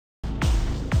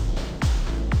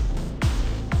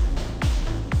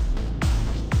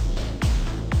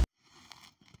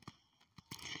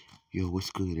Yo, what's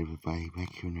good, everybody?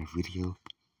 Back here in our video.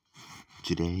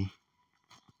 Today,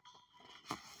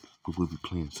 we will be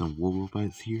playing some war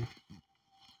robots here.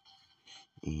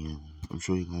 And I'm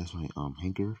showing you guys my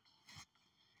hanger.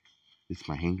 This is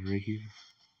my hanger right here.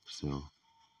 So,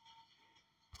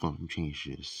 let me change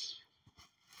this.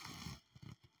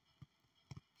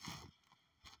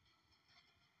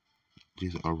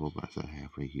 These are robots I have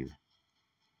right here.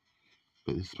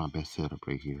 But this is my best setup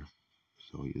right here.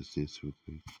 So, use this real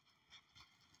quick.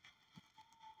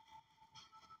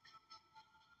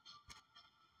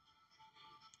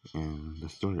 And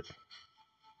let's start.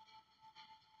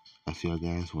 I'll see y'all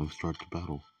guys when we start the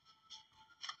battle.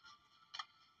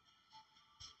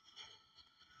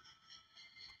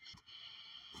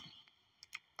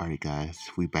 Alright guys,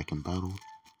 we back in battle.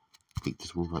 Take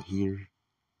this robot here.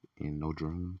 And no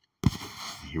drone.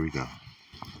 Here we go.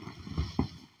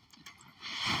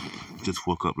 Just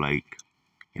woke up like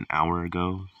an hour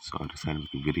ago, so I decided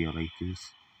to make a video like this.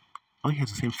 Oh, he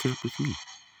has the same setup as me.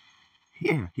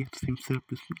 Yeah, he has the same setup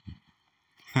as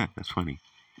me. That's funny.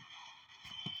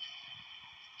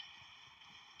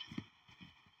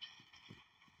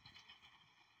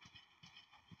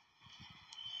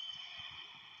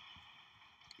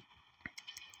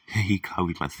 He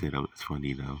copied my setup. That's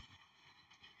funny though.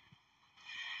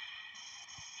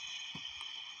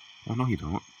 Oh no, he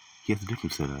don't. He has a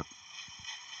different setup.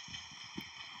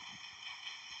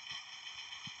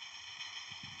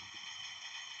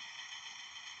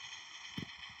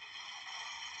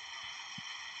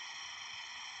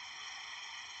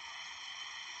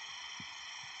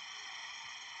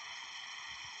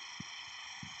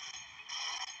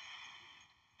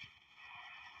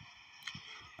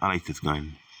 I like this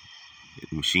gun.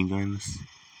 Machine guns.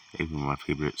 They're one of my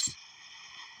favorites.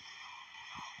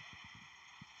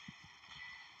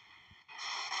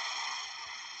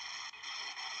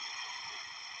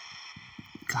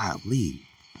 Golly.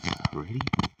 Ready?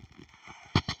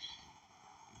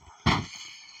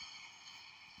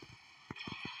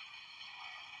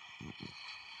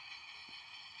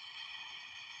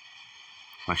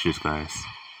 Watch this, guys.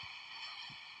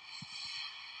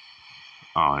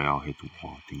 Oh, y'all hit the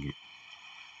wall. Dang it.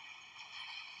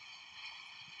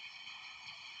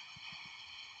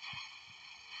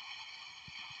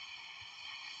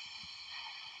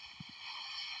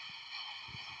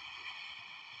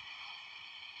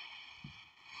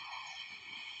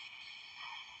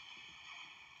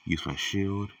 Use my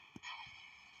shield.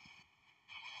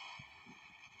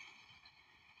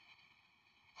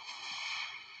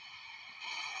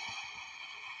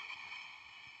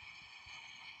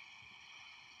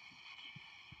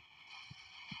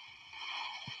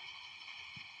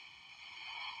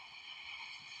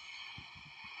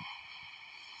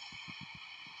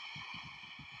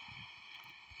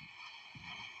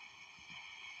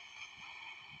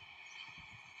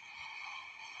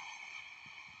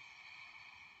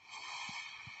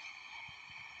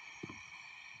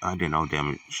 I did no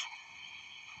damage.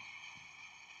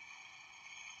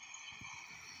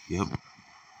 Yep.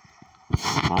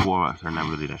 My warlocks are not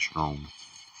really that strong.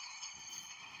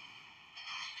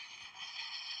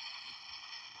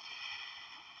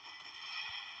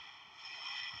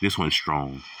 This one's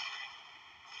strong.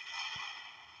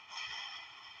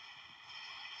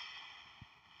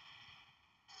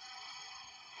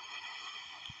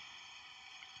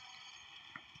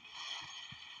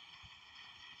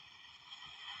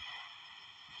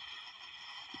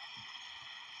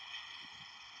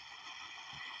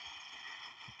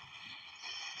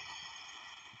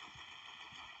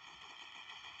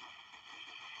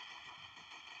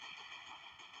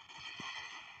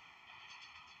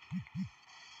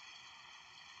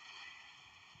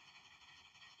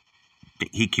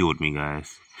 He killed me,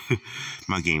 guys.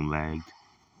 My game lagged.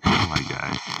 Oh my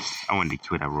god. I wanted to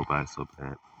kill that robot so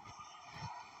bad.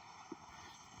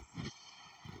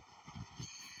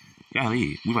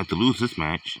 Golly, we about to lose this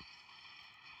match.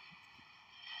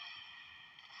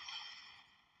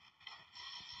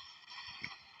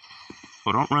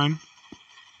 Oh, don't run.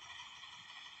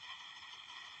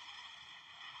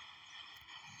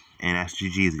 And that's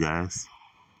GG's, guys.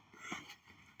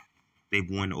 They've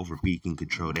won over beacon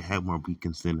control. They have more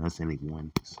beacons than us, and they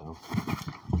won. So,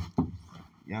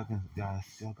 y'all guys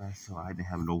saw I didn't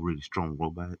have no really strong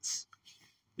robots.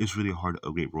 It's really hard to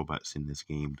upgrade robots in this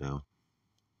game, though.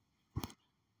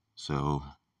 So,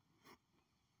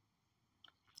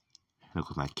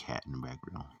 look at my cat in the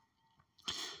background.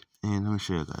 And let me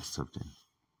show you guys something.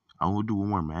 I will do one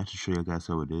more match to show you guys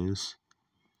how it is.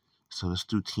 So let's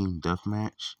do team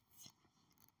deathmatch.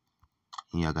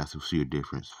 And y'all guys will see a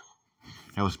difference.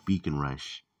 That was Beacon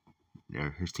Rush.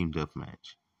 Here's team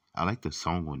deathmatch. I like the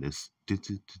song on this.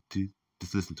 Just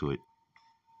listen to it.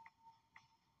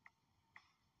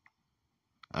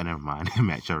 Oh, never mind. The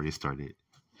match already started.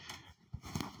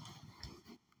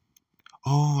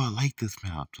 Oh, I like this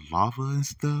map. The lava and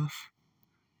stuff.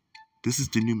 This is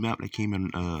the new map that came in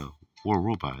War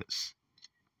Robots.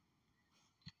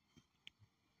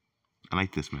 I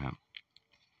like this map.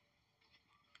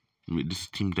 I mean, this is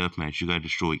team deathmatch. You gotta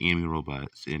destroy enemy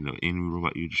robots, and the enemy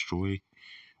robot you destroy,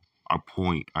 our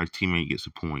teammate gets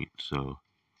a point. So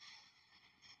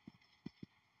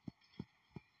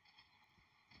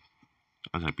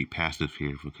I gotta be passive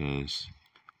here because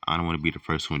I don't want to be the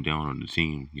first one down on the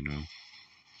team, you know.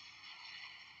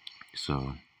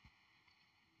 So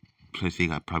plus they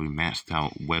got probably maxed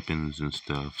out weapons and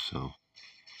stuff. So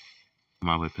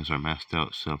my weapons are maxed out,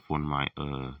 except for my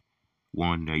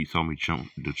one that you saw me jump,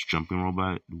 the jumping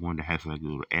robot, the one that has like a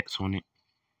little X on it.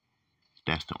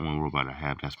 That's the only robot I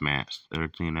have that's maxed.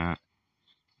 Everything that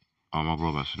all my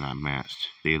robots are not matched.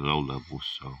 They're low levels,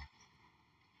 so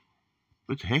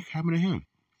what the heck happened to him?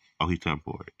 Oh, he's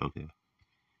teleported. Okay.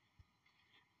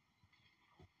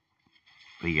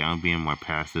 But yeah, I'm being more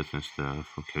passive and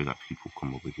stuff. Okay, we got people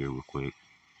come over here real quick.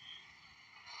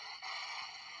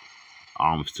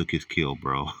 I almost took his kill,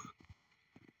 bro.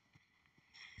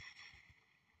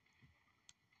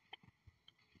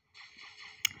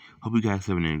 Hope you guys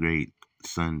having a great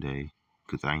Sunday,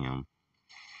 because I am.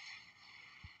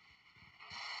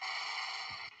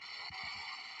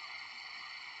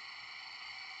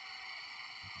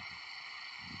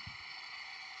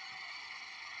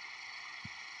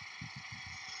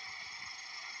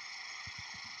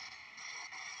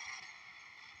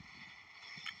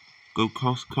 Go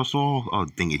cuss all. Oh,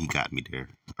 dang it, he got me there.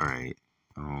 Alright.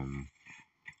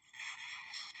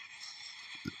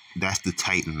 That's the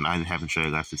Titan. I haven't shown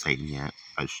you guys the Titan yet.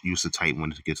 I use the Titan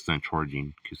when it gets done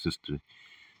charging, because it's the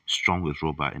strongest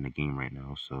robot in the game right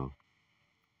now, so.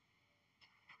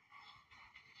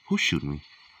 Who's shooting me?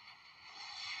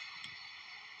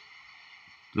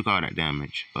 Look at all that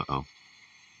damage. Uh-oh.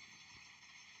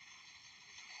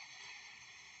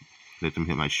 Let them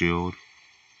hit my shield.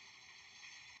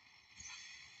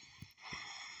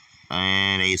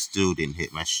 And they still didn't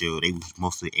hit my shield. They was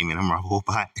mostly aiming at my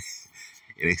robot.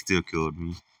 And they still killed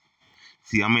me.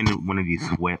 See, I'm in one of these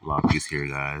sweat lobbies here,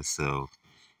 guys, so.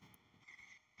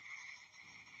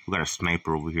 We got a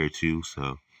sniper over here, too,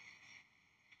 so.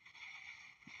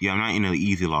 Yeah, I'm not in an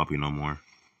easy lobby no more.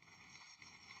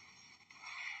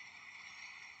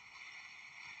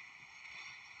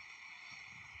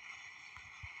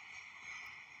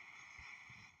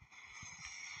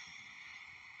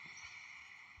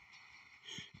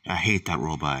 I hate that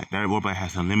robot. That robot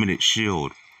has unlimited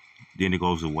shield. Then it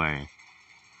goes away.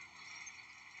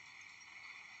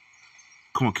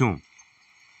 Come on, kill him.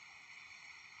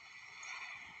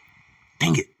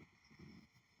 Dang it.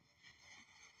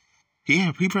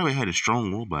 Yeah, he probably had a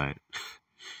strong robot.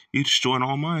 He's destroying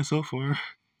all mine so far.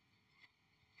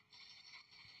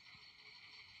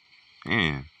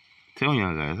 Man, telling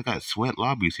y'all guys, I got sweat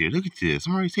lobbies here. Look at this.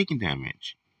 I'm already taking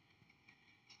damage.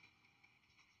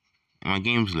 And my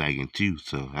game's lagging too,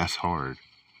 so that's hard.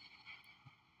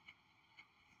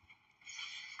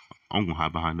 I'm gonna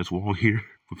hide behind this wall here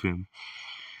with him.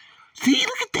 See,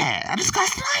 look at that. I just got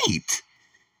sniped.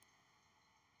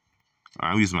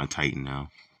 Alright, I'm using my Titan now.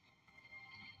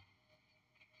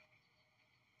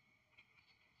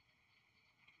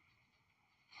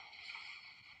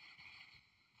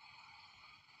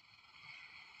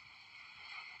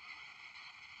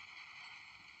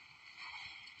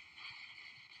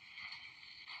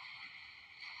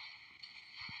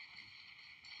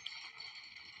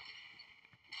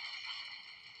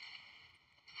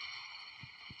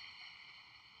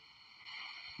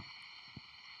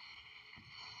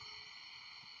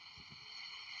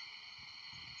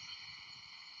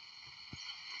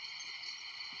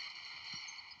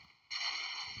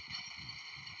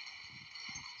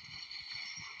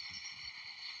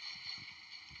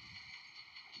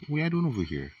 What y'all doing over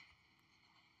here?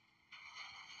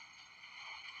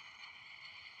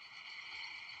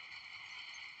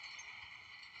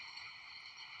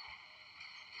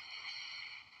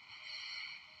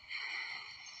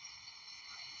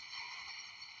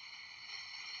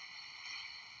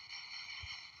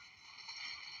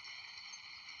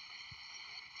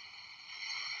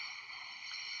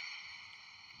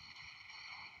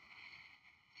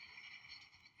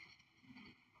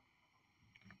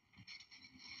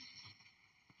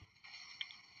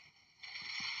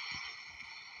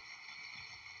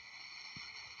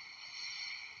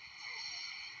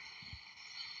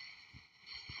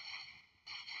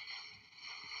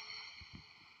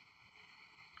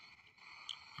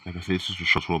 Like I said, this is the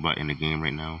shortest robot in the game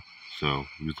right now. So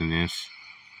using this,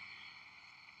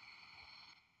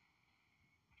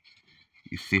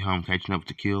 you see how I'm catching up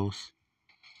to kills?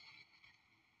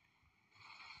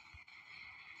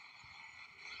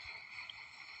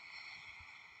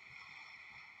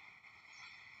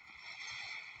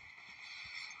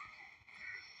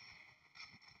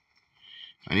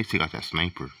 I need to take out that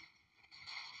sniper.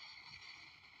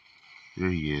 There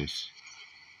he is.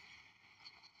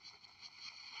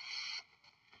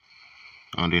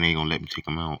 Oh, then they ain't gonna let me take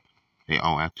him out. They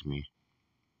all after me.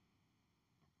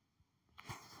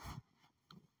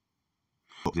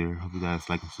 There, hope you guys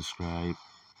like and subscribe.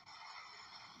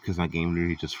 Because my game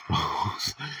literally just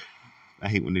froze. I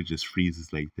hate when it just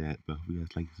freezes like that. But hope you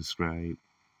guys like and subscribe.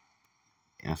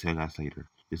 And I'll see you guys later.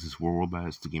 This is War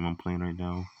Robots, the game I'm playing right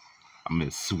now. I'm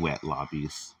in sweat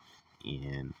lobbies.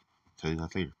 And tell you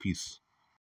guys later. Peace.